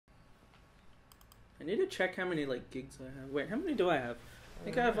I need to check how many like gigs I have. Wait, how many do I have? I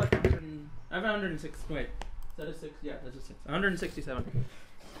think I have like 100. I have 106. Wait, is that a 6? Yeah, that's a 6. 167.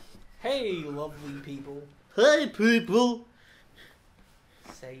 Hey, lovely people. Hey, people.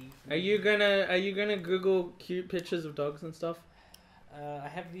 Save. Are you gonna Google cute pictures of dogs and stuff? I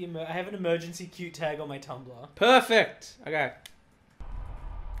have an emergency cute tag on my Tumblr. Perfect. Okay.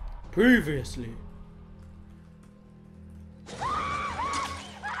 Previously.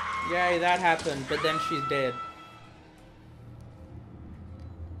 Yay, that happened, but then she's dead.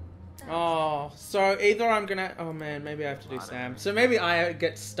 Oh, so either I'm gonna... Oh man, maybe I have to do Sam. So maybe I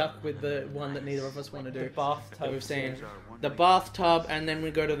get stuck with the one that neither of us want to do. The bathtub that we've seen. scene. The bathtub, and then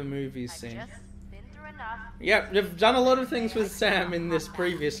we go to the movies scene. Yep, you've done a lot of things with Sam in this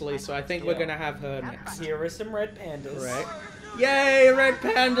previously, so I think we're gonna have her next. Here are some red pandas. Right. Yay, red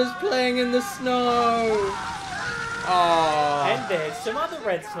pandas playing in the snow! Oh. And there's some other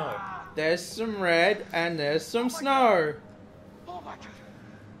red snow. There's some red, and there's some snow.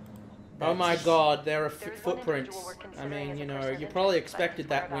 Oh my god, there are footprints. I mean, you know, you probably expected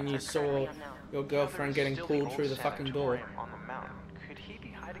that when you saw your girlfriend getting pulled through the fucking door. Could he be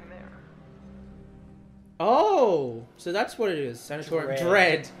hiding there? Oh, so that's what it is. Sanatorium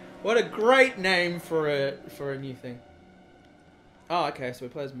Dread. What a great name for a new thing. Oh, okay, so we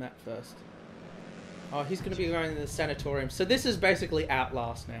play as Matt first. Oh, he's gonna be going to the sanatorium. So this is basically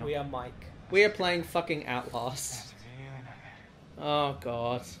Outlast now. We are Mike. We are playing fucking Outlast. Oh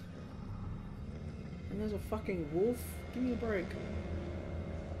god. And there's a fucking wolf? Give me a break.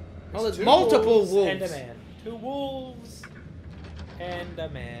 Oh, there's multiple wolves! And a man. 2 wolves and a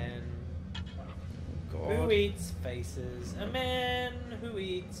man. God. Who eats faces? A man who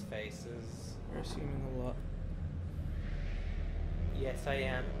eats faces. You're assuming a lot. Yes, I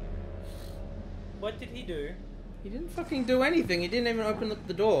am. What did he do? He didn't fucking do anything. He didn't even open up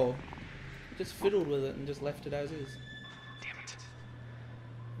the door. He just fiddled with it and just left it as is. Damn it.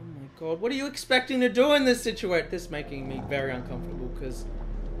 Oh my god. What are you expecting to do in this situation? This is making me very uncomfortable because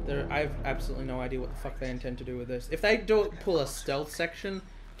I have absolutely no idea what the fuck they intend to do with this. If they pull a stealth section,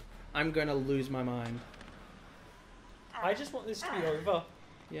 I'm gonna lose my mind. I just want this to be over.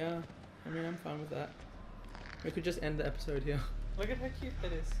 Yeah, I mean, I'm fine with that. We could just end the episode here. Look at how cute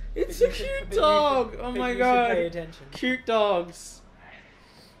that is. It's a cute dog! Oh my god. Pay attention. Cute dogs.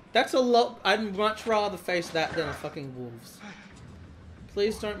 That's a lot. I'd much rather face that than a fucking wolves.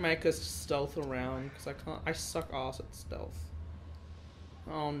 Please don't make us stealth around, because I can't. I suck ass at stealth.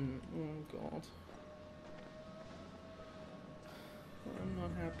 Oh god. I'm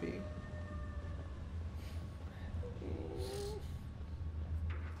not happy.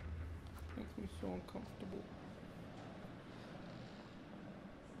 Makes me so uncomfortable.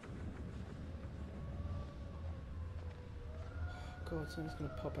 God, something's gonna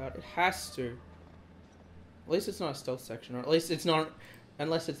pop out. It has to. At least it's not a stealth section, or at least it's not,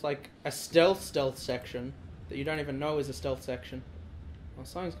 unless it's like a stealth section that you don't even know is a stealth section. Well,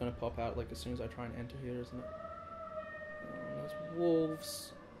 something's gonna pop out like as soon as I try and enter here, isn't it? Oh, there's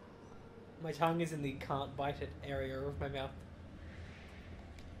wolves. My tongue is in the can't bite it area of my mouth.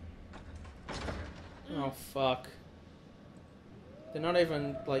 Oh fuck. They're not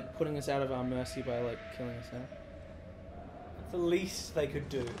even like putting us out of our mercy by like killing us now. That's the least they could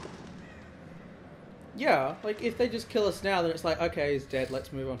do. Yeah, like if they just kill us now, then it's like, okay, he's dead,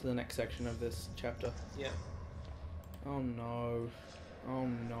 let's move on to the next section of this chapter. Yeah. Oh no. Oh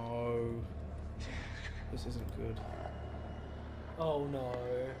no. This isn't good. Oh no.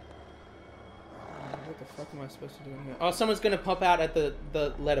 What the fuck am I supposed to do in here? Oh, someone's gonna pop out at the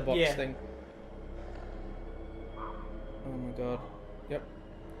letterbox thing. Oh my god. Yep.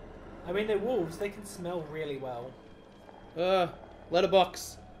 I mean, they're wolves. They can smell really well.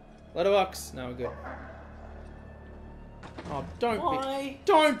 Letterbox. Letterbox. No, we're good. Oh, Why?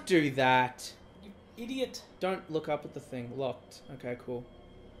 Don't do that. You idiot. Don't look up at the thing. Locked. Okay, cool.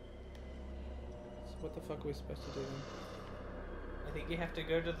 So what the fuck are we supposed to do then? I think you have to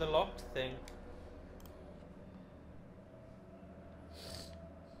go to the locked thing.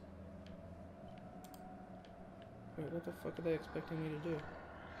 Wait, what the fuck are they expecting me to do?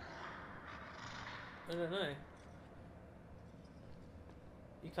 I don't know.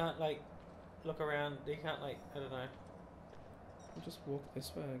 You can't, like, look around. You can't, like, I don't know. I'll just walk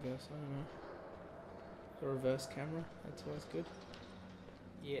this way, I guess. I don't know. The reverse camera. That's always good.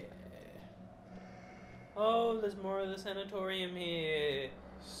 Yeah. Oh, there's more of the sanatorium here.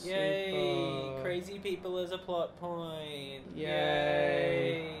 Super. Yay! Crazy people as a plot point.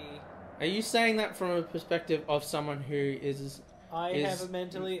 Yay. Are you saying that from a perspective of someone who is I is- have a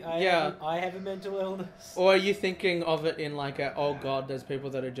mentally. yeah. I have a mental illness. Or are you thinking of it in like a, oh god, there's people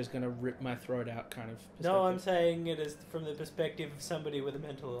that are just gonna rip my throat out kind of perspective? No, I'm saying it is from the perspective of somebody with a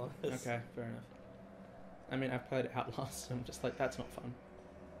mental illness. Okay, fair enough. I mean, I've played Outlast, so I'm just like, that's not fun.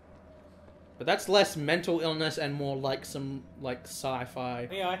 But that's less mental illness and more like some like sci-fi.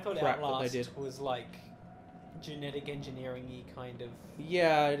 Yeah, I thought crap that they Outlast did. was like genetic engineering-y kind of.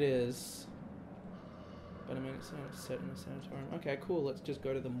 Yeah, it is. But I mean, it's not set in a sanatorium. Okay, cool. Let's just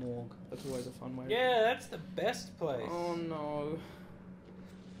go to the morgue. That's always a fun way. Yeah, that's the best place. Oh no.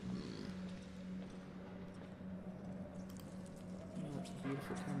 Yeah, that's a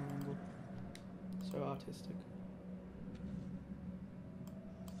beautiful camera angle. So artistic.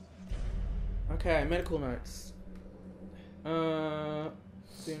 Okay, medical notes. The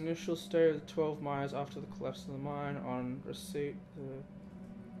initial stay of the 12 miles after the collapse of the mine. On receipt,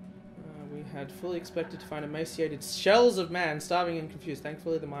 we had fully expected to find emaciated shells of man, starving and confused.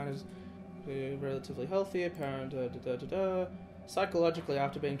 Thankfully, the miners were relatively healthy. Apparent. Psychologically,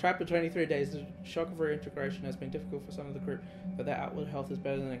 after being trapped for 23 days, the shock of reintegration has been difficult for some of the group, but their outward health is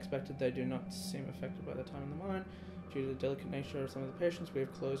better than expected. They do not seem affected by their time in the mine. Due to the delicate nature of some of the patients, we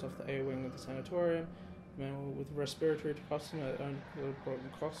have closed off the A wing of the sanatorium. The man with respiratory decoction,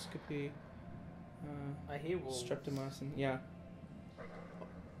 bronchoscopy, I hear wolves. streptomycin. Yeah.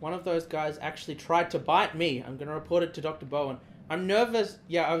 One of those guys actually tried to bite me. I'm going to report it to Dr. Bowen. I'm nervous.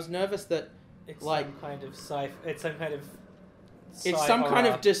 Yeah, I was nervous that It's like some kind of it's some kind of. it's some kind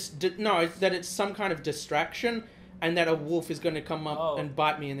of sci-horror. that it's some kind of distraction, and that a wolf is going to come up and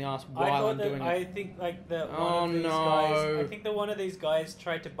bite me in the ass while I'm doing it. I think like the one Oh, of these no. guys. I think the one of these guys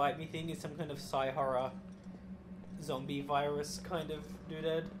tried to bite me thing is some kind of sci-horror zombie virus kind of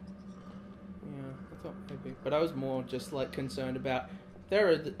doodad. Yeah, I thought maybe, but I was more just like concerned about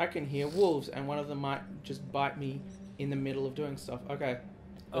I can hear wolves, and one of them might just bite me in the middle of doing stuff. Okay,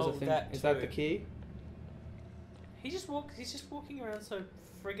 there's a thing. Is that the key? He's just walking around so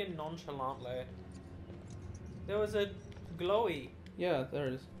friggin' nonchalantly. There was a glowy. Yeah, there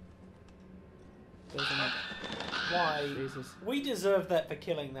it is. There's a Why? Jesus. We deserve that for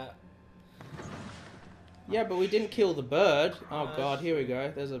killing that. Yeah, but we didn't kill the bird. Oh god, here we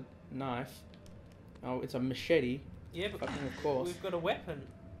go. There's a knife. Oh, it's a machete. Yeah, but Fucking of course. we've got a weapon.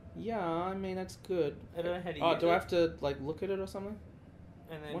 Yeah, I mean that's good. I don't know how to Oh, use do I it. have to like look at it or something?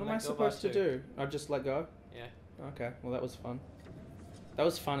 And then What am let I go supposed to by do? I just let go? Yeah. Okay, well that was fun. That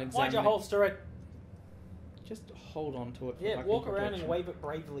was fun Why'd examining. you holster it? Just hold on to it. For Yeah, fucking walk around protection. and wave it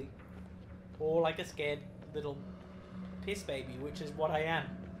bravely. Or like a scared little piss baby, which is what I am.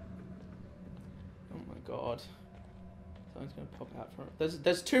 Oh my god. Something's gonna pop out from it.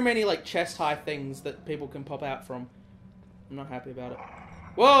 There's too many like chest high things that people can pop out from. I'm not happy about it.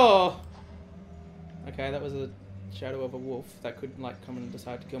 Whoa! Okay, that was a shadow of a wolf that could like come and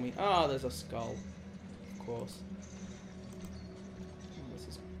decide to kill me. Oh, there's a skull. Of course. Oh, this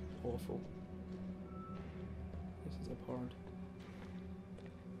is awful. This is abhorrent.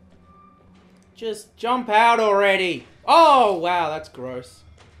 Just jump out already! Oh, wow, that's gross.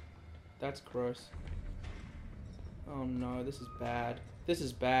 That's gross. Oh no, this is bad. This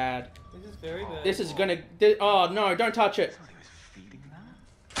is bad. This is very bad. This is gonna... oh no, don't touch it.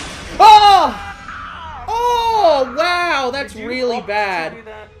 Oh! Oh, wow, that's Did you really opt to bad. do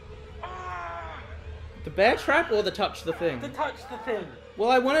that? The bear trap or the touch the thing? To touch the thing. Well,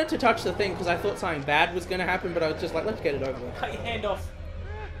 I wanted to touch the thing because I thought something bad was gonna happen, but I was just like, let's get it over with. Cut your hand off.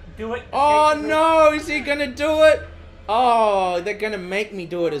 Do it. Oh Escape the no, is he gonna do it? Oh, they're gonna make me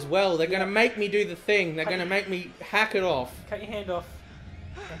do it as well. They're gonna make me do the thing. They're gonna make me hack it off. Cut your hand off.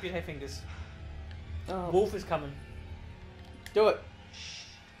 Amputate fingers. Oh, Wolf is coming. do it.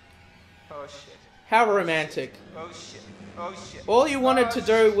 Oh shit. How romantic. Oh shit. Oh shit. All you wanted to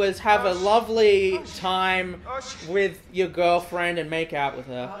do was have a lovely time Oh shit. with your girlfriend and make out with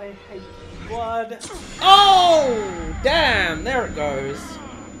her. I hate blood. Oh, damn, there it goes.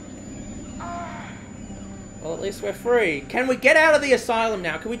 Well, at least we're free. Can we get out of the asylum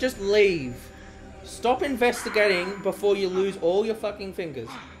now? Can we just leave? Stop investigating before you lose all your fucking fingers.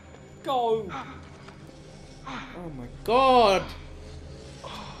 Go. Oh my god.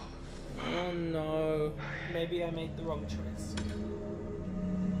 Oh no. Maybe I made the wrong choice.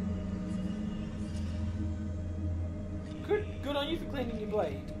 Good on you for cleaning your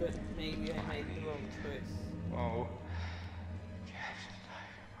blade, but maybe I made the wrong choice. Oh.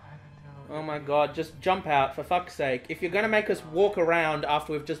 Oh my god, just jump out, for fuck's sake. If you're gonna make us walk around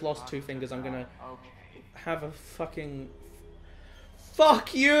after we've just lost 2 fingers, I'm gonna have a fucking...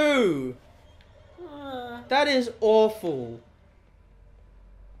 Fuck you! That is awful.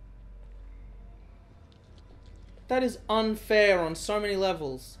 That is unfair on so many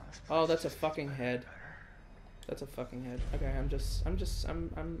levels. Oh, that's a fucking head. That's a fucking head. Okay,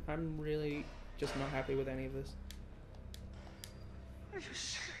 I'm really just not happy with any of this. Are you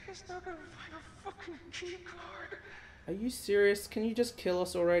serious? Not gonna find a fucking key card. Are you serious? Can you just kill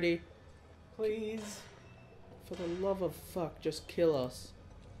us already? Please. For the love of fuck, just kill us.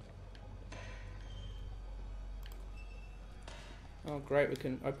 Oh great, we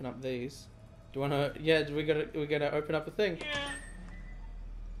can open up these. Do you wanna? Yeah, we gotta open up a thing. Yeah.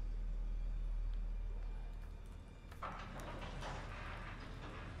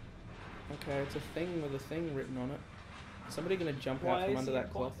 Okay, it's a thing with a thing written on it. Is somebody gonna jump out from under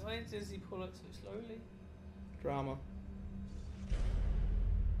that cloth? Why does he pull it so slowly? Drama.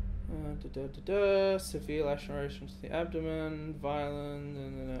 Severe lacerations to the abdomen,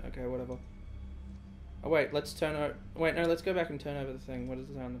 violent. Okay, whatever. Oh wait, let's turn over. Wait, no, let's go back and turn over the thing. What does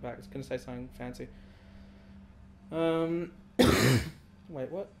it say on the back? It's gonna say something fancy.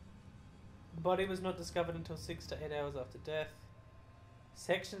 Wait, what? Body was not discovered until 6 to 8 hours after death.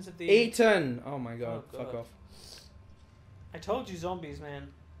 Sections of the... Eaten! Oh my god, Oh, fuck God. off. I told you zombies, man.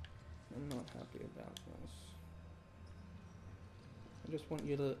 I'm not happy about this. I just want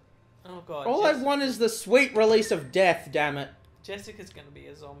you to... Oh god. All I want is the sweet release of death, damn it. Jessica's gonna be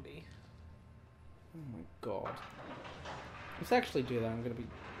a zombie. Oh my god. Let's actually do that, I'm gonna be...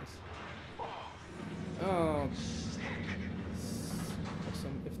 Oh...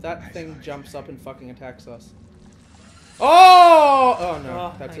 Awesome. If that thing jumps up and fucking attacks us... Oh! Oh no,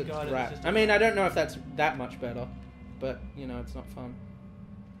 Oh, that's a thank God, it was rat. just a I mean, I rat. don't know if that's that much better. But, you know, it's not fun.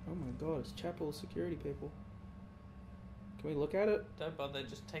 Oh my god, it's chapel security people. Can we look at it? Don't bother,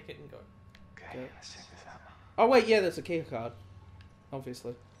 just take it and go. Okay, Okay. let's check this out. Oh wait, yeah, that's a key card.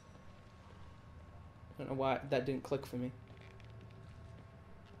 Obviously. I don't know why that didn't click for me.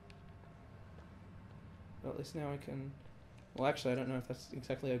 Well, at least now I can... Well, actually, I don't know if that's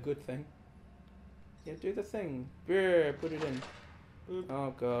exactly a good thing. Yeah, do the thing. Brr, put it in. Boop.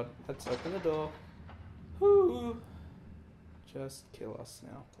 Oh god, let's open the door. Whoo! Just kill us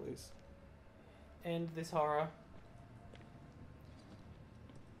now, please. End this horror.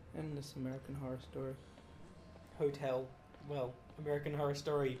 End this American Horror Story. Hotel. Well, American Horror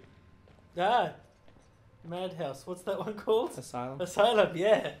Story. Ah! Madhouse. What's that one called? Asylum. Asylum,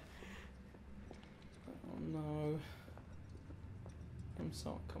 yeah. Oh no. I'm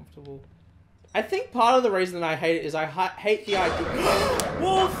so uncomfortable. I think part of the reason that I hate it is I hate the idea.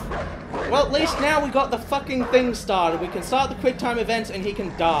 Wolf! Well, at least now we got the fucking thing started. We can start the QuickTime events and he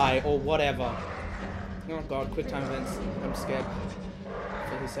can die or whatever. Oh god, QuickTime events. I'm scared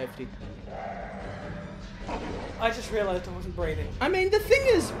for his safety. I just realised I wasn't breathing. I mean, the thing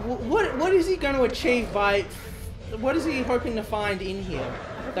is, what is he going to achieve by... What is he hoping to find in here?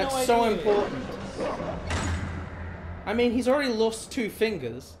 have That's no so idea. important. I mean, he's already lost 2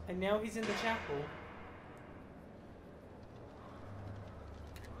 fingers. And now he's in the chapel.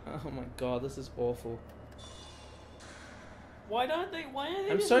 Oh my god, this is awful. Why aren't they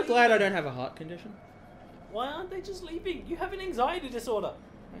I'm just so leaving? glad I don't have a heart condition. Why aren't they just leaving? You have an anxiety disorder.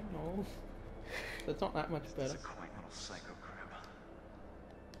 I know. That's not that much It's better. a quaint little psycho crib.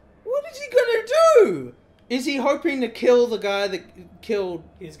 What is he gonna do? Is he hoping to kill the guy that killed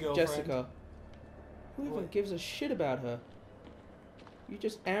His girlfriend. Jessica? Who even What? gives a shit about her? You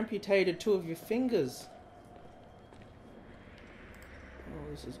just amputated 2 of your fingers.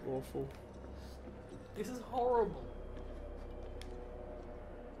 Oh, this is awful. This is horrible.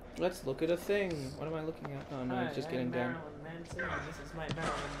 Let's look at a thing. What am I looking at? Oh no, Hi, it's just I'm getting down. Marilyn Manson, and this is my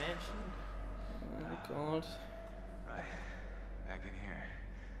Marilyn Mansion. Oh god. Right. Back in here.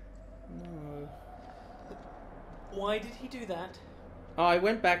 No. Why did he do that? Oh, I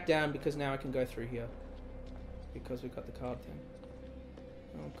went back down because now I can go through here. Because we got the card thing.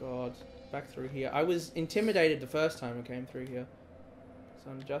 Oh god. Back through here. I was intimidated the first time I came through here. So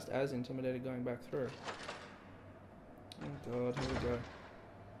I'm just as intimidated going back through. Oh god, here we go.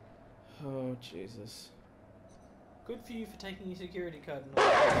 Oh Jesus. Good for you for taking your security card. And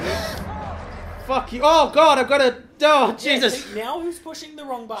all. Fuck you. Oh god, I've got to... Oh, Jesus. Yeah, see, now who's pushing the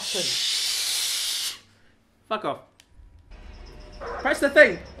wrong button? Fuck off. Press the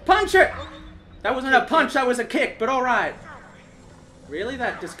thing. Punch it. That wasn't a punch, that was a kick, but alright. Really?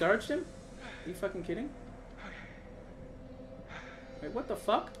 That discouraged him? Are you fucking kidding? Wait, what the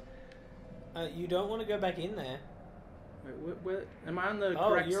fuck? You don't want to go back in there. Wait, where, am I on the Oh,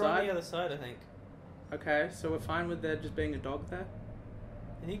 correct you're side? on the other side, I think. Okay, so we're fine with there just being a dog there?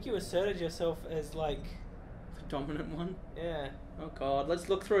 I think you asserted yourself as like, The dominant one? yeah, Oh god, let's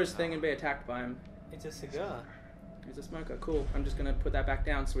look through his thing and be attacked by him. it's a cigar. He's a smoker, cool. I'm just gonna put that back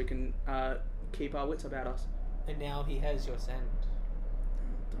down so we can keep our wits about us. And now he has your scent.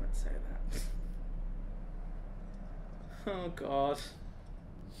 Don't say that. Oh god.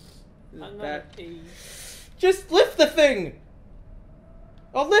 This is I'm bad. gonna pee. Just lift the thing!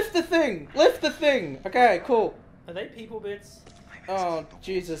 Oh, lift the thing! Lift the thing! Okay, cool. Are they people bits? Oh,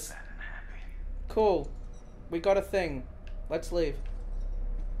 Jesus. Cool. We got a thing. Let's leave.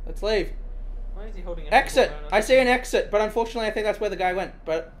 Let's leave. Why is he holding a Exit! people I see an exit, but unfortunately I think that's where the guy went.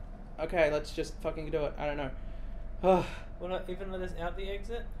 But, okay, let's just fucking do it. I don't know. Oh. Will not even let us out the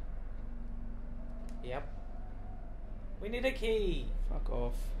exit? Yep. We need a key. Fuck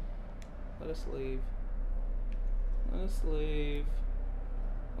off. Let us leave. Let us leave.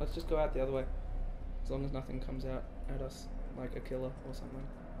 Let's just go out the other way. As long as nothing comes out at us, like a killer or something.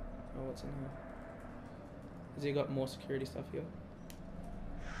 Oh, what's in here? Has he got more security stuff here?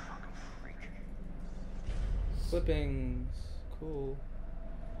 Fucking freak. Clippings. Cool.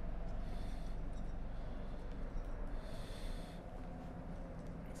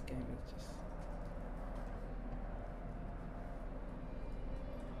 This game is just...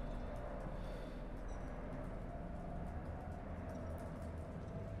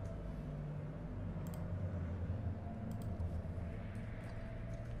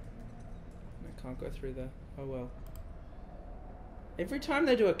 I can't go through there. Oh well. Every time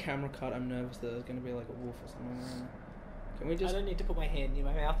they do a camera cut, I'm nervous that there's going to be like a wolf or something around. Can we just... I don't need to put my hand near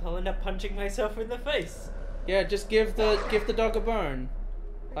my mouth. I'll end up punching myself in the face. Yeah, just give the dog a bone.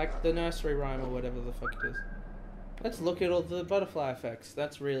 Like the nursery rhyme or whatever the fuck it is. Let's look at all the butterfly effects.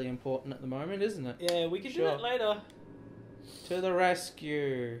 That's really important at the moment, isn't it? Yeah, we can do Sure. that later. To the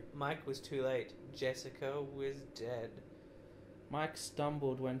rescue. Mike was too late. Jessica was dead. Mike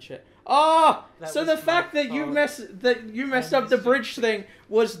stumbled when shit. Oh! That So was the my fact that you messed up the bridge thing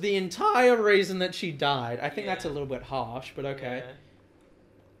was the entire reason that she died. I think that's a Yeah. little bit harsh, but okay. Yeah.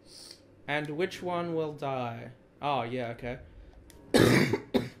 And which one will die? Oh, yeah, okay.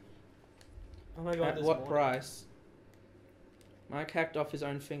 Oh my god, At this what morning. price? Mike hacked off his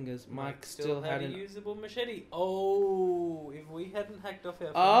own fingers. Mike still had had a an... usable machete. Oh, if we hadn't hacked off our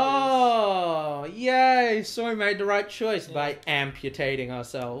fingers. Oh, yay! So we made the right choice Yeah. by amputating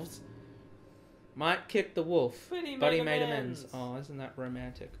ourselves. Mike kicked the wolf, But he made amends. Oh, isn't that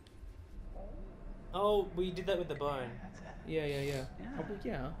romantic? Oh, we did that with the bone. Yeah. Oh, well,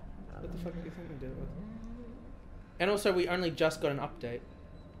 yeah. What the fuck do you think we did it with? And also, we only just got an update.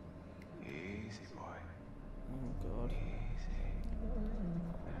 Easy, boy. Oh, God.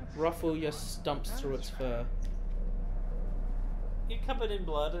 Easy. Ruffle your stumps through its fur. You're covered in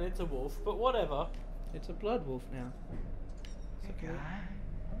blood and it's a wolf, but whatever. It's a blood wolf now. Hey, guy.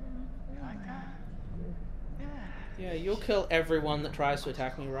 You like that? Yeah. Yeah, you'll kill everyone that tries to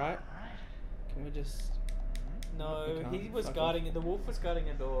attack me, right? Alright. Can we just... No, We can't. he was Fuck guarding it. The wolf was guarding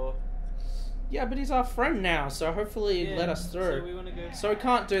a door. Yeah, but he's our friend now, so hopefully he'd let us through. So we want to go. So we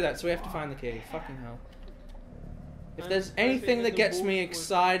can't do that, so we have to find the key. Fucking hell. If I'm there's hoping anything that that the gets wolf me was-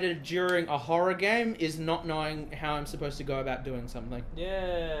 excited during a horror game is not knowing how I'm supposed to go about doing something.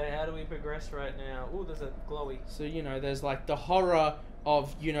 Yeah, how do we progress right now? Oh, there's a glowy. So, you know, there's like the horror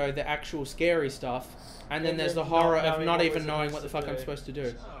of, you know, the actual scary stuff, and then And there's then the horror not of knowing not what even we're knowing what the supposed fuck to I'm do. supposed to do.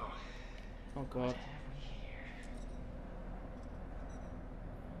 So, Oh god.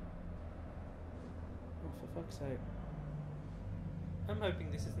 Oh, for fuck's sake. I'm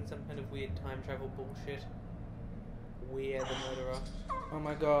hoping this isn't some kind of weird time travel bullshit. We're the murderer. Oh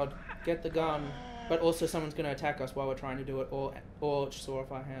my god. Get the gun. But also someone's gonna attack us while we're trying to do it, or saw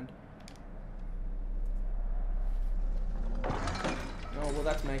off our hand. Oh, well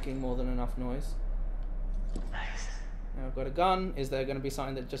that's making more than enough noise. nice. Now I've got a gun. Is there gonna be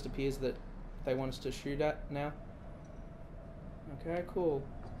something that just appears that they want us to shoot at now? Okay, cool.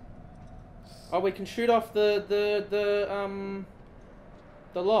 Oh, we can shoot off the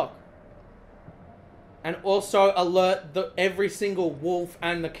lock. And also alert every single wolf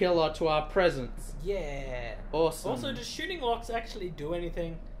and the killer to our presence. Yeah. Awesome. Also, does shooting locks actually do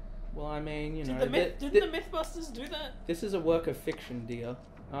anything? Well, I mean, you know... Didn't the Mythbusters do that? This is a work of fiction, dear.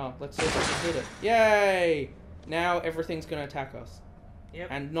 Oh, let's see if I can hit it. Yay! Now everything's gonna attack us. Yep.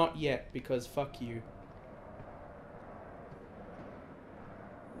 And not yet, because fuck you.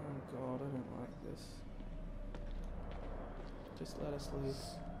 Oh god, I don't like this. Just let us leave.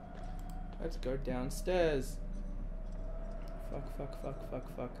 Let's go downstairs.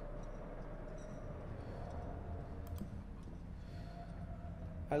 Fuck.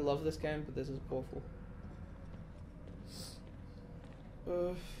 I love this game, but this is awful.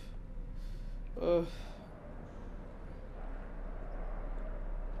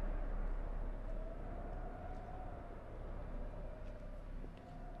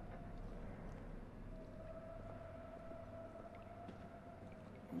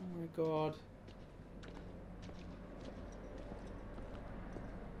 god.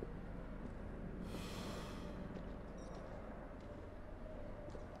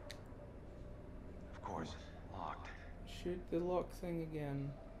 Of course, locked. Shoot the lock thing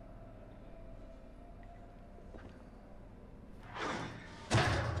again. Oh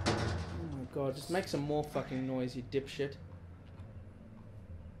my god, just make some more fucking noise, you dipshit.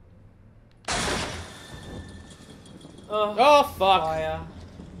 Oh fuck. Fire.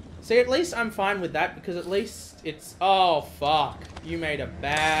 See, at least I'm fine with that because at least it's... Oh fuck. You made a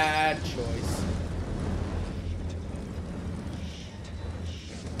bad choice.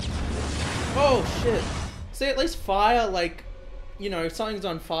 Oh shit. See, at least fire, like, you know, if something's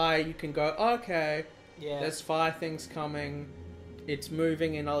on fire, you can go, okay, Yeah. there's fire things coming. It's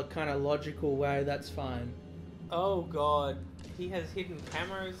moving in a kind of logical way, that's fine. Oh god. He has hidden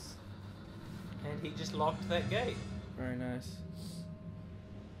cameras. And he just locked that gate. Very nice.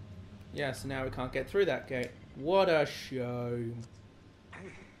 Yeah, so now we can't get through that gate. What a show. Hey,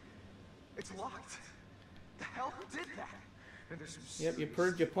 it's locked. The hell who did that? And there's some Yep, you serious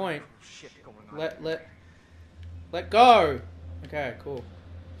proved your point. shit going on. Let go! Okay, cool.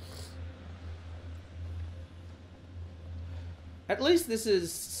 At least this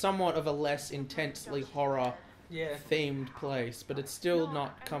is somewhat of a less intensely horror Yeah. themed place, but it's still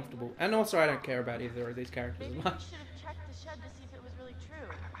not comfortable. And also I don't care about either of these characters Maybe as we much. should have checked the shed to see if it was really true.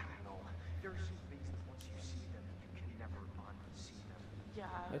 I don't know. There are some things that once you see them, you can never unsee them. Yeah.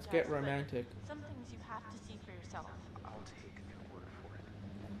 I Let's guess, get but romantic. Some things you have to see for yourself. I'll take their word for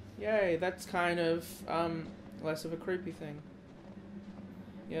it. Yay, that's kind of less of a creepy thing.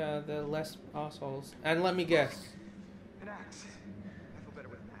 Yeah, they're less assholes. And let me guess. An axe. I feel better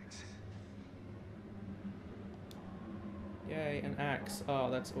with an axe. Yay, an axe. Oh,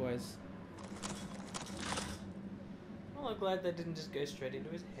 that's always... Well, I'm glad that didn't just go straight into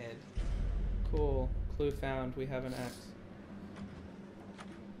his head. Cool. Clue found. We have an axe.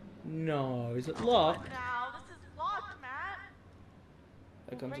 No, is it locked? Now, this is locked, Matt.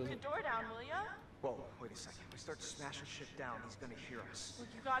 That comes Break as the a... door down, will ya? Whoa, wait a second. We start smashing shit down, he's gonna hear us. Well,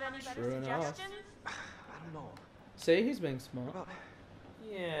 you got any better Sure enough. suggestions? I don't know. See, he's being What smart. about...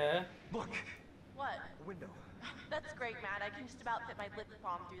 Yeah. Look! What? A window. That's great, Matt. I can just about fit my lip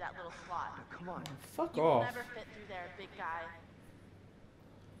balm through that little slot. Now, come on. Fuck You will off. never fit through there, big guy.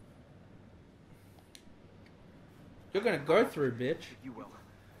 You're gonna go through, bitch. You will.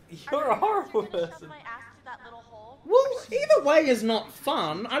 You're a horrible You're gonna shove person. my ass through that little hole? Well, either way is not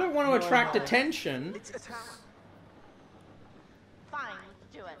fun. I don't want to No, attract no. attention. It's a tower. Fine,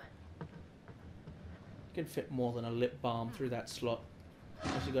 let's do it. You can fit more than a lip balm through that slot.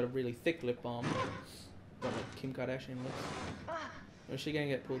 Unless you got a really thick lip balm. Got like Kim Kardashian lips. Or is she gonna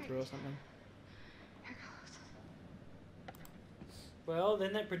get pulled through or something? Well,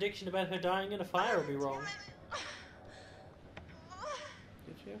 then that prediction about her dying in a fire will be wrong.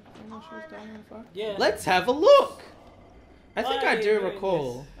 Did she have a thing while she was dying on fire? Yeah. Let's have a look! I think Why I are do you doing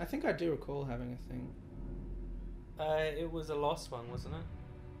recall. this? I think I do recall having a thing. It was a lost one, wasn't it?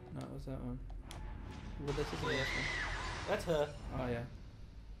 No, it was that one. Well, this is the last one. That's her. Oh, yeah.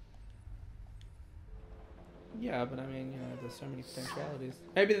 Yeah, but I mean, you know, there's so many potentialities.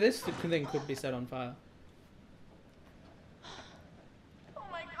 Maybe this thing could be set on fire. Oh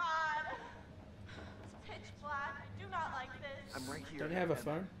my god! It's pitch black. I do not like this. I'm right here. Don't you have a and-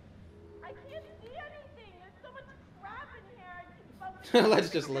 phone? I can't see anything. There's so much crap in here. I keep bumping. Let's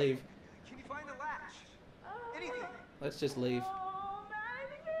just leave. Can you find the latch? Oh. Anything. Let's just leave. Oh, man, I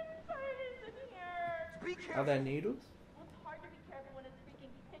think there's spiders in here. Be Are careful. there needles? Well, it's hard to be careful when it's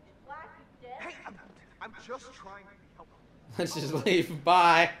freaking pitch black, you dick. Hey, I'm just trying to be helpful. Let's just leave.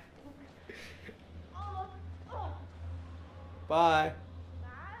 Bye. Oh, oh. Bye.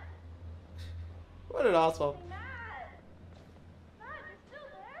 Matt? What an asshole. Hey, Matt! Matt, you're still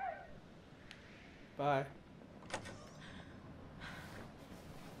there? Bye.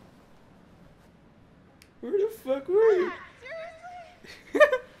 Where the fuck were you? Matt,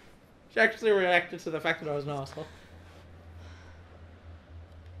 seriously? She actually reacted to the fact that I was an asshole.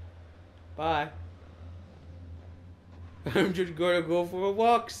 Bye. I'm just gonna go for a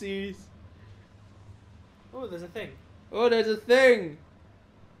walksies. Oh, there's a thing. Oh, there's a thing.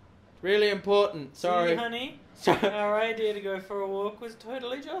 Really important. Sorry. See, honey? Sorry. Our idea to go for a walk was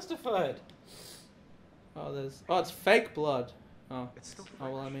totally justified. Oh, there's. Oh, it's fake blood. Oh. It's still Oh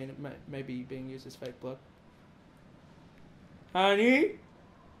well, I fresh. mean, it may be being used as fake blood. Honey.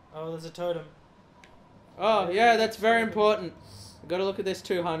 Oh, there's a totem. Oh yeah, that's very important. I gotta look at this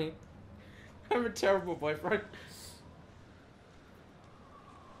too, honey. I'm a terrible boyfriend.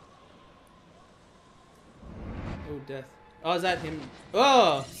 Oh, death. Oh, is that him?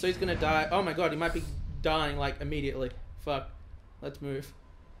 Oh, so he's gonna die. Oh my god, he might be dying like immediately. Fuck. Let's move.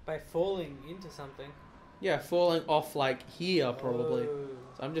 By falling into something. Yeah, falling off like here probably. Oh.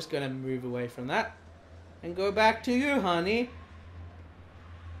 So I'm just gonna move away from that and go back to you, honey.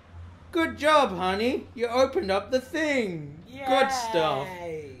 Good job, honey. You opened up the thing. Yay. Good stuff.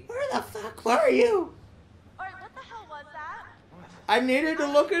 Where the fuck were you? Alright, what the hell was that? I needed to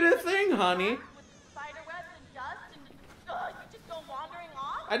look at a thing, honey. With spider webs and dust and you just go wandering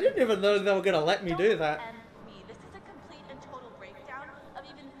off? I didn't even know they were gonna let me do that. And me. This is a complete and total breakdown of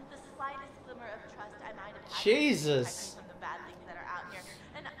even the slightest glimmer of trust I might have had. Jesus. From the bad things that are out here.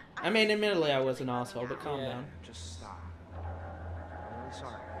 And I mean, admittedly, I was an asshole, but calm Yeah. down. Just stop. I'm really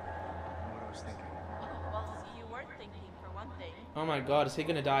sorry. I know what I was thinking. well, you weren't thinking for one thing. Oh my god, is he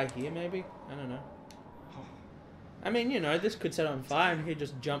gonna die here maybe? I don't know. I mean, you know, this could set on fire and he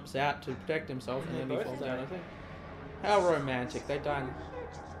just jumps out to protect himself and then he both falls die. down, I think. How romantic. They die. You were here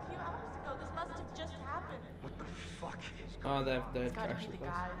just a few hours ago. This must have just happened. What the fuck is Oh, they've It's gotta trashed be the the place.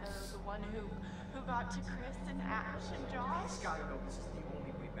 guy, the one who got to Chris and Ash and Josh. He's gotta know this is the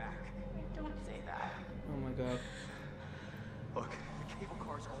only way back. Don't say that. Oh my god. Look, the cable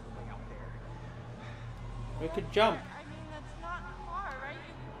car's all the way out there. We could jump. I mean, that's not far, right?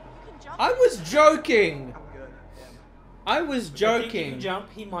 You can jump. I was joking! I'm good. I was I think if joking. you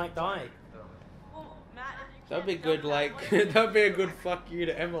jump, he might die. Well, Matt, if you That'd be can't good, jump like, that way- that'd be a good fuck you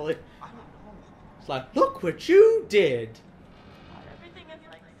to Emily. I don't know. It's like, look what you did! God, everything is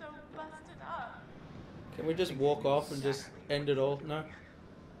like so busted up. Can we just walk off and just end it all? No?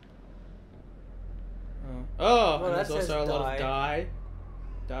 Oh, Well, and that there's says also a lot die. of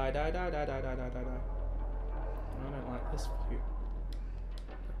die. Die, die, die, die, die, die, die, die, die. I don't like this view.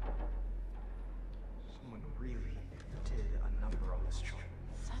 Someone really did a number on this joint.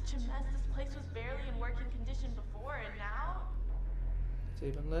 Such a mess. This place was barely in working condition before, and now. It's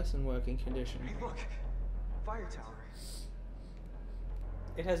even less in working condition. Hey, look! Fire tower.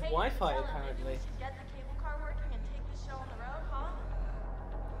 It has Hey, Wi-Fi Ellen, maybe apparently. we should get the cable car working and take this show on the road, huh?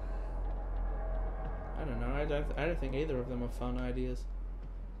 I don't know. I don't think either of them are fun ideas,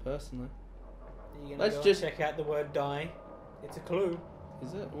 personally. Are you gonna Let's go just- and check out the word die? It's a clue.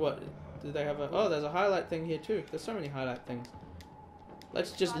 Is it? What? Do they have a... Oh, there's a highlight thing here too. There's so many highlight things.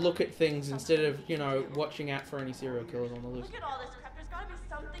 Let's just look at things instead of, you know, watching out for any serial killers on the loose. Look at all this crap. There's gotta be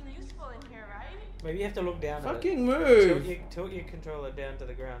something useful in here, right? Maybe you have to look down at it. Fucking Tilt move! tilt your controller down to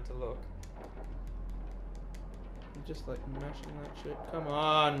the ground to look. I'm just like mashing that shit. Come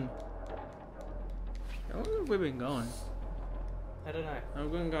on! How long have we been going? I don't know.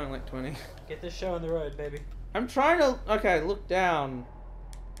 I've been going like 20. Get this show on the road, baby. I'm trying to... Okay, look down.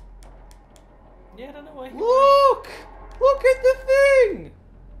 Yeah, I don't know why. Look! Look at the thing!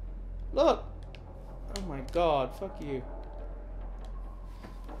 Look! Oh my god, fuck you.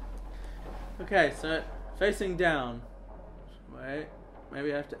 Okay, so facing down. Wait,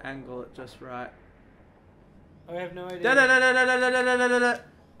 maybe I have to angle it just right. I have no idea. Da da da da da da da da da da da.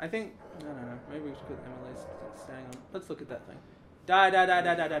 I think... I don't know, maybe we should put Emily's staying on. Let's look at that thing. Die, die, die,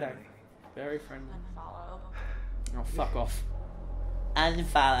 die, die, die, die. Very friendly. Unfollow. Oh, fuck off.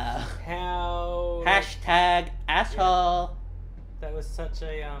 Unfollow. How? Hashtag asshole. That was such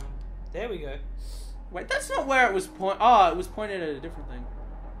a There we go. Wait, that's not where it was Oh, it was pointed at a different thing.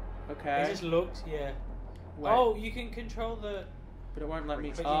 Okay. It just looked, yeah. Wait, Oh, you can control the. but it won't let me.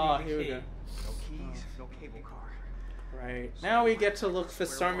 But you Oh, need the here we key. go. No keys, no cable car. Right. Now we get to look for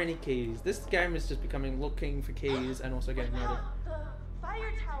so many keys. This game is just becoming looking for keys and also getting What murdered. about the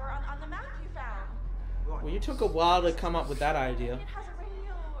fire tower on the map you found? Look, Well, you took a while to come up with that idea. It has a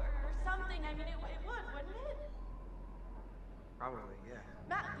radio or something. I mean, it would, wouldn't it? probably, yeah.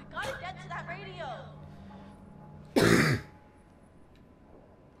 Matt, we gotta get to that radio.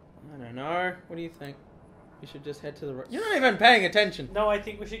 I don't know. What do you think? We should just head to the... You're not even paying attention. No, I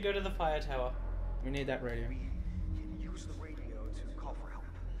think we should go to the fire tower. We need that radio. We can use the radio to call for help.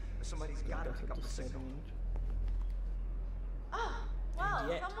 Somebody's gotta That's pick a up the signal. disturbing image. Oh, well, And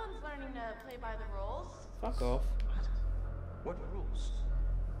yet- someone's learning to play by the rules. Fuck off. What rules?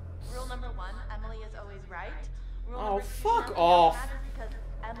 Rule number 1, Emily is always right. Rule Oh, number 2, fuck nothing else off. matters because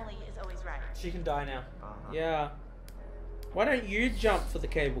Emily is always right. She can die now. Uh-huh. Yeah. Why don't you jump for the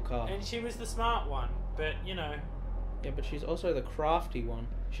cable car? And she was the smart one, but you know. Yeah, but she's also the crafty one.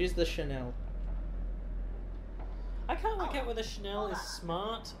 She's the Chanel. I can't work out whether Chanel is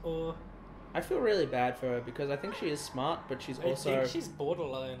smart or. I feel really bad for her because I think she is smart, but she's I also... think she's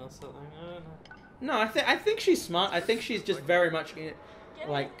borderline or something. I don't know. No, I think she's smart. I think she's just very much in it, Get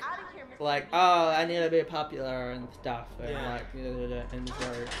like, out of here, Mr. like, Lee. oh, I need to be popular and stuff, and Yeah. like, and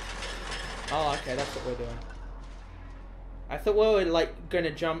very. Oh, okay, that's what we're doing. I thought we were like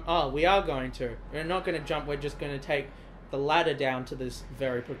gonna jump. Oh, we are going to. We're not gonna jump. We're just gonna take the ladder down to this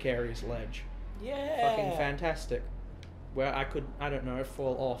very precarious ledge. Yeah. Fucking fantastic. Where I could, I don't know,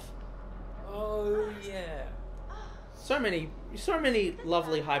 fall off. Oh yeah. So many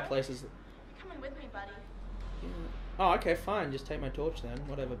lovely high places. You're coming with me, buddy. Yeah. Oh, okay, fine. Just take my torch then.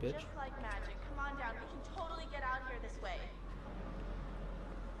 Whatever, bitch. Just like magic. Come on down. We can totally get out here this way.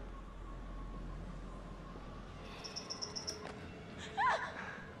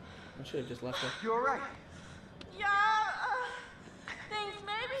 I should have just left her. You alright? Yeah. Thanks.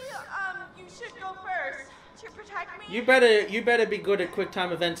 Maybe you should go first to protect me. You better be good at quick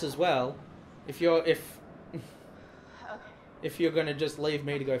time events as well. If you're Okay. if you're gonna just leave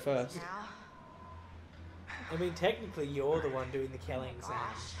me to go first. Now. I mean, technically, you're the one doing the killing, Sam.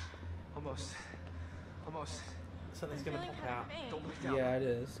 Almost. Something's gonna Feeling pop kind out. of faint. Don't look down. Yeah, it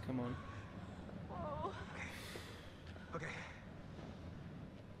is. Come on. Whoa. Okay.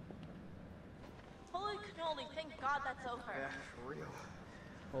 Holy cannoli! Thank God that's over. Yeah, for real.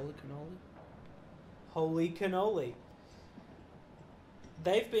 Holy cannoli. Holy cannoli.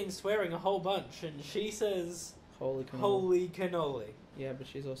 They've been swearing a whole bunch, and she says, Holy cannoli. holy cannoli. Yeah, but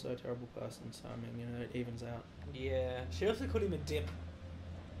she's also a terrible person, so I mean, you know, it evens out. Yeah. She also called him a dip.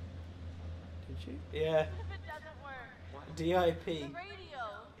 Did she? Yeah. What if it doesn't work? DIP. The radio.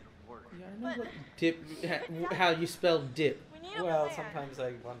 It'll work. Yeah, I know But- what dip. How you spell dip? We need a Well, plan. sometimes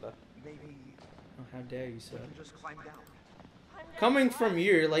I wonder. Maybe Oh, how dare you, sir? we can just climb down. Climb down Coming what? from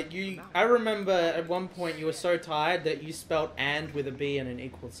you, like you, I remember at one point you were so tired that you spelled "and" with a B and an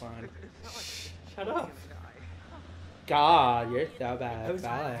equal sign. It's not like Shut we up. can die. God, you're so bad. I was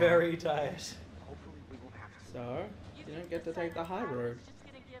Ballet. very tired. Hopefully we won't have to. So you don't get to think take the high Silent road. House is just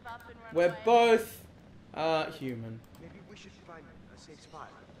gonna give up and run We're away? both human. Maybe we should find a safe spot.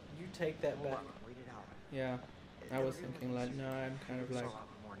 You take that Hold back. on, wait it out. Yeah, I was thinking like, no, I'm kind of like, As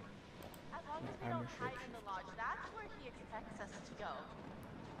long as we I'm don't a hide shit. in the lodge, that's where he expects us to go.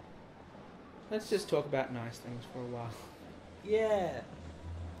 let's just talk about nice things for a while, Yeah.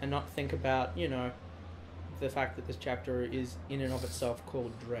 and not think about, you know, the fact that this chapter is in and of itself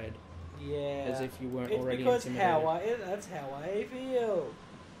called Dread, Yeah. as if you weren't It's already because intimidated. that's how I feel.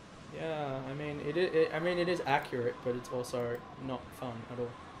 Yeah, I mean it is accurate, but it's also not fun at all.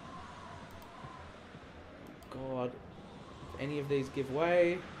 God, if any of these give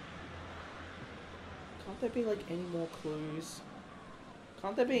way, can't there be like any more clues?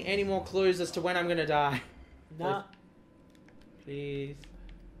 Can't there be any more clues as to when I'm gonna die? Nah. Please.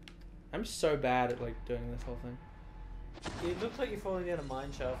 I'm so bad at like doing this whole thing. It looks like you're falling down a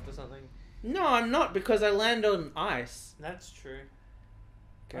mine shaft or something. No, I'm not, because I land on ice. That's true.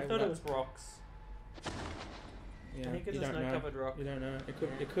 I Okay, thought well, it was rocks. Yeah, I think it's you a don't know. snow-covered rock. You don't know. Yeah.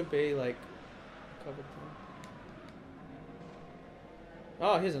 It could be like a covered thing.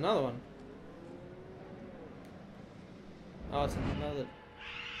 Oh, here's another one. Oh, it's another.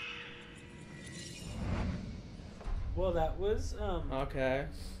 Well, that was Okay,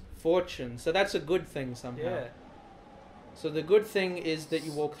 fortune. So that's a good thing somehow. yeah. So the good thing is that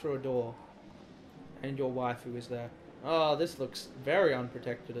you walk through a door, and your waifu is there. Oh, this looks very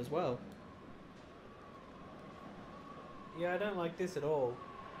unprotected as well. Yeah, I don't like this at all.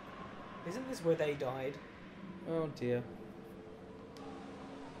 Isn't this where they died? Oh dear.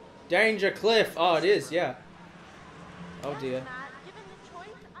 Danger cliff. Oh, it is. Yeah. Oh Yes, dear. Matt, given the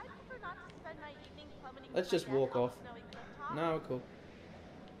choice, I prefer not to spend my evening plummeting Let's to my just death walk on off. the snowy cliff top. No, we're cool.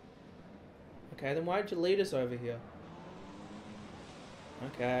 Okay, then why'd you lead us over here?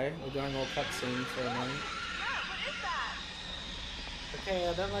 Okay, we're going all cutscene for a moment. Matt, what is that? Okay,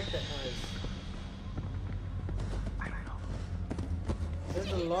 I don't like that noise. I don't know.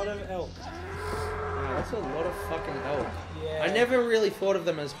 There's a lot of elk. Wow, that's a lot of fucking elk. Yeah. I never really thought of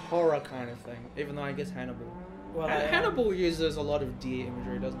them as horror kind of thing, even though I guess Hannibal. Well, Hannibal uses a lot of deer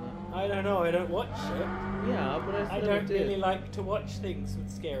imagery, doesn't it? I don't know. I don't watch it. Yeah, but I thought I it don't did. really like to watch things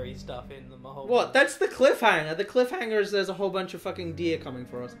with scary stuff in them. A whole What? That's the cliffhanger. The cliffhanger is there's a whole bunch of fucking deer coming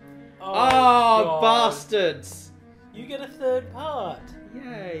for us. Oh, Oh, God. bastards! You get a third part.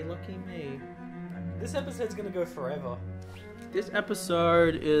 Yay, lucky me. This episode's gonna go forever. This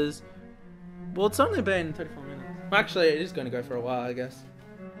episode is... Well, it's only been 34 minutes. Well, actually, it is going to go for a while, I guess.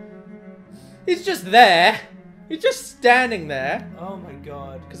 He's just there! He's just standing there. Oh my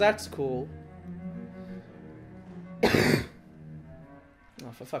god. Because that's cool.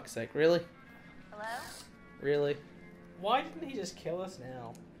 Oh, for fuck's sake. Really? Hello? Really? Why didn't he just kill us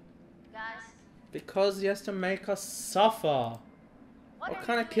now? Guys? Because he has to make us suffer. What are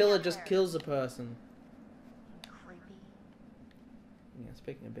kind you of killer doing out just there? kills a person? Creepy. Yeah,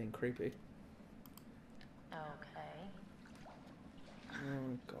 speaking of being creepy. Okay.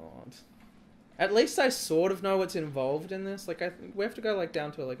 Oh god. At least I sort of know what's involved in this. Like, we have to go like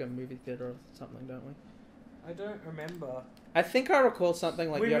down to like a movie theater or something, don't we? I don't remember. I think I recall something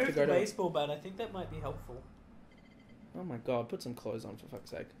like you have to go to. We moved the baseball bat. I think that might be helpful. Oh my god! Put some clothes on for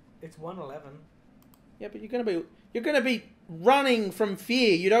fuck's sake. It's 1:11. Yeah, but you're gonna be running from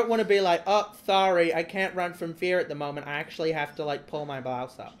fear. You don't want to be like, oh, sorry, I can't run from fear at the moment. I actually have to like pull my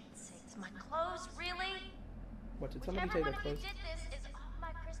blouse up. Sakes, my clothes, really? What did somebody Whichever take one their of you clothes? did this is off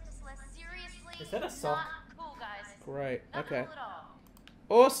my Christmas list. Seriously. Is that a sock? Not cool, guys. Great. Not Okay. cool at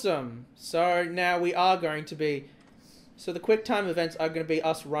all. Awesome. So now we are going to be. So the quick time events are going to be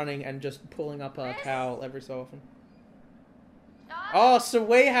us running and just pulling up our towel every so often. Oh, so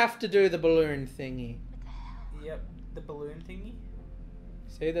we have to do the balloon thingy. Yep, the balloon thingy.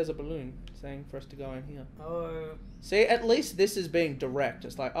 See, there's a balloon saying for us to go in here. Oh. See, at least this is being direct.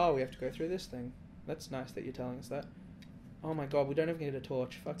 It's like, oh, we have to go through this thing. That's nice that you're telling us that. Oh my god, we don't even get a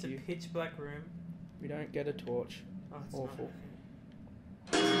torch. Fuck It's you. a pitch black room. We don't get a torch. Oh, it's Awful.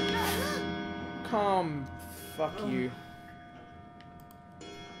 Not. Come, fuck you.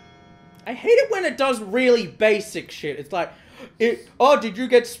 I hate it when it does really basic shit. It's like, oh, did you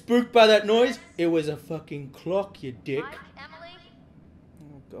get spooked by that noise? It was a fucking clock, you dick. Mike, Emily,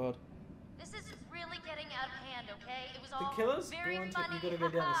 Oh god. this is really getting out of hand, okay? It was The all killer's very going to. funny. You gotta go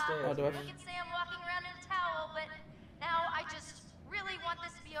down the stairs. Oh, do I? Look at Sam walking around in a towel, but now I just really want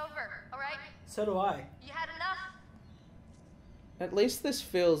this to be over, alright? So do I. You had enough? At least this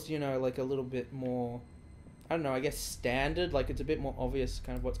feels, you know, like a little bit more, I don't know, I guess standard. Like, it's a bit more obvious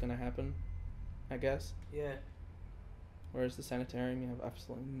kind of what's going to happen, I guess. Yeah. Whereas the sanitarium, you have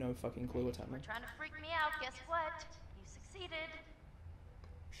absolutely no fucking clue what's happening. Trying to freak me out, guess what? You succeeded.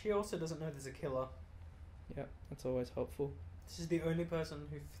 She also doesn't know there's a killer. Yeah, that's always helpful. This is the only person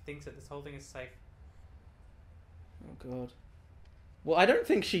who thinks that this whole thing is safe. Oh god. Well, I don't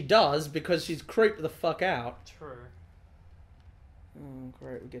think she does, because she's creeped the fuck out. True. Oh,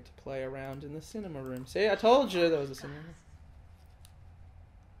 great, we get to play around in the cinema room. See, I told you there was a cinema room.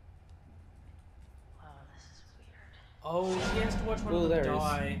 Wow, this is weird. Oh, she has to watch one Oh, of there them is.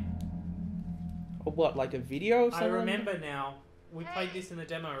 die. Or what, like a video or I something? remember now. We Hey. played this in the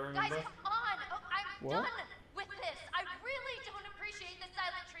demo, Guys, remember? come on! Oh, I'm What? done with this. I really don't appreciate the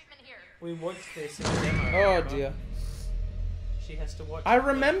silent treatment here. We watched this in the demo. Oh remember? dear. She has to watch I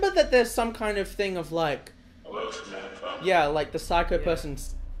remember that there's some kind of thing of like, yeah, like the psycho Yeah.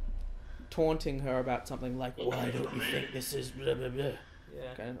 person's taunting her about something like, why don't you think this is blah blah blah,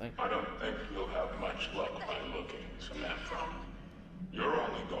 Yeah. kind of thing. I don't think you'll have much luck by looking, Samantha. You're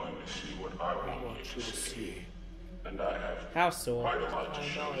only going to see what I want you to see. And I have How so? quite a lot to I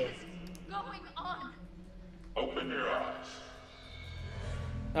show know. you. Going on. Open your eyes.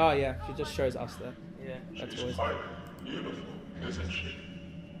 Oh yeah, she just shows us there. Yeah. That's She's always. quite beautiful, isn't she?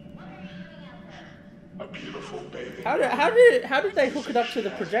 A beautiful baby. How did they hook it up to the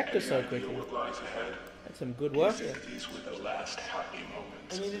projector so quickly? What lies ahead? That's some good work there. These were the last happy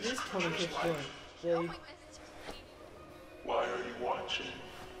moments. I mean, it is 2015. They, Going, Mrs. Why are you watching?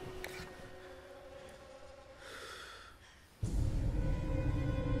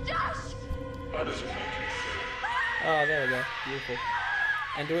 Josh! How does it make you feel? Oh, there we go. Beautiful.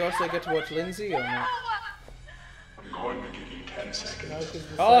 And do we also get to watch Lindsay or not? I'm going to give you 10 seconds.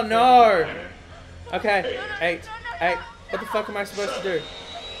 Oh no! Okay, 8. What the fuck am I supposed to do?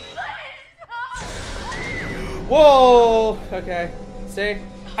 Whoa! Okay. See?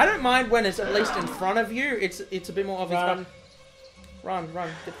 I don't mind when it's at least in front of you. It's a bit more obvious. Run. Run.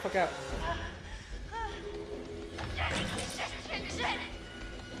 Get the fuck out.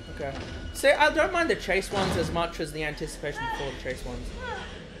 Okay. See, I don't mind the chase ones as much as the anticipation before the chase ones.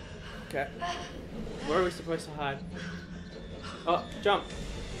 Okay. Where are we supposed to hide? Oh, jump.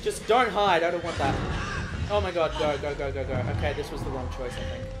 Just don't hide. I don't want that. Oh my god, go. Okay, this was the wrong choice,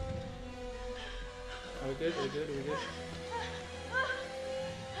 I think. Are we good?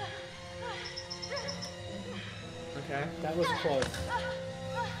 Okay. that was close.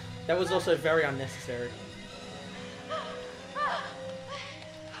 That was also very unnecessary. Oh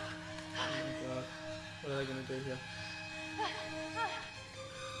my god. What are they gonna do here?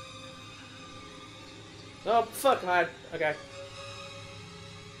 Oh, fuck, hide. Okay.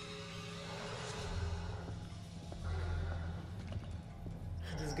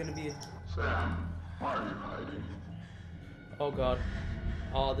 This is gonna be a... Sam, why are you hiding? Oh god.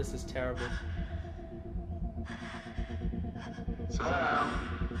 Oh, this is terrible. Sam,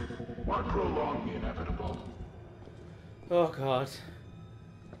 why prolong the inevitable? Oh god.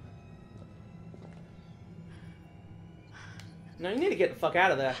 No, you need to get the fuck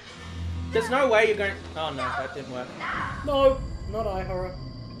out of there. There's no way you're going... Oh no, that didn't work. No! Not eye horror.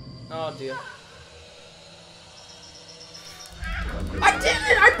 Oh dear. I did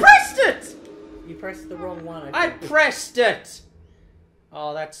it! I pressed it! You pressed the wrong one. I think. pressed it!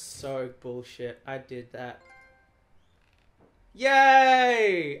 Oh, that's so bullshit. I did that.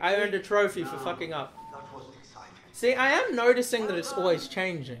 Yay! I earned a trophy for fucking up. That wasn't exciting. See, I am noticing that it's always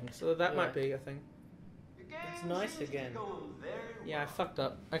changing, so that Yeah. might be a thing. The game It's nice seems to be again. going very Yeah, I well. fucked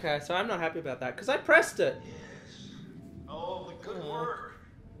up. Okay, so I'm not happy about that, because I pressed it. Yes. Oh, the good work.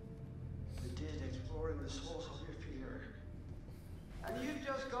 You did exploring the source of your fear. And you've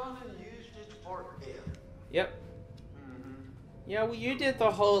just gone and used it for ill. Yep. Yeah, well, you did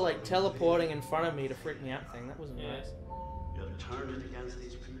the whole, like, teleporting in front of me to freak me out thing. That wasn't Yeah. nice. You've turned it against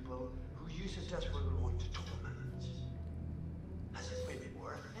these people who use it as what we want to torment. Has it really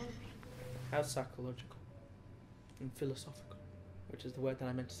worth it? How psychological. And philosophical. Which is the word that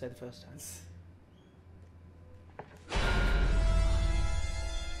I meant to say the first time.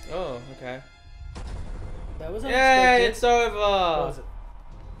 Oh, okay. That was Yay, unexpected. it's over! What was it?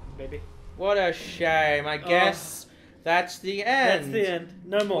 Baby. What a shame. I guess that's the end. That's the end.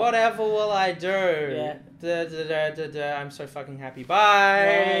 No more. Whatever will I do? Yeah. I'm so fucking happy.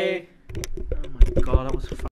 Bye! Bye. Oh my god, that was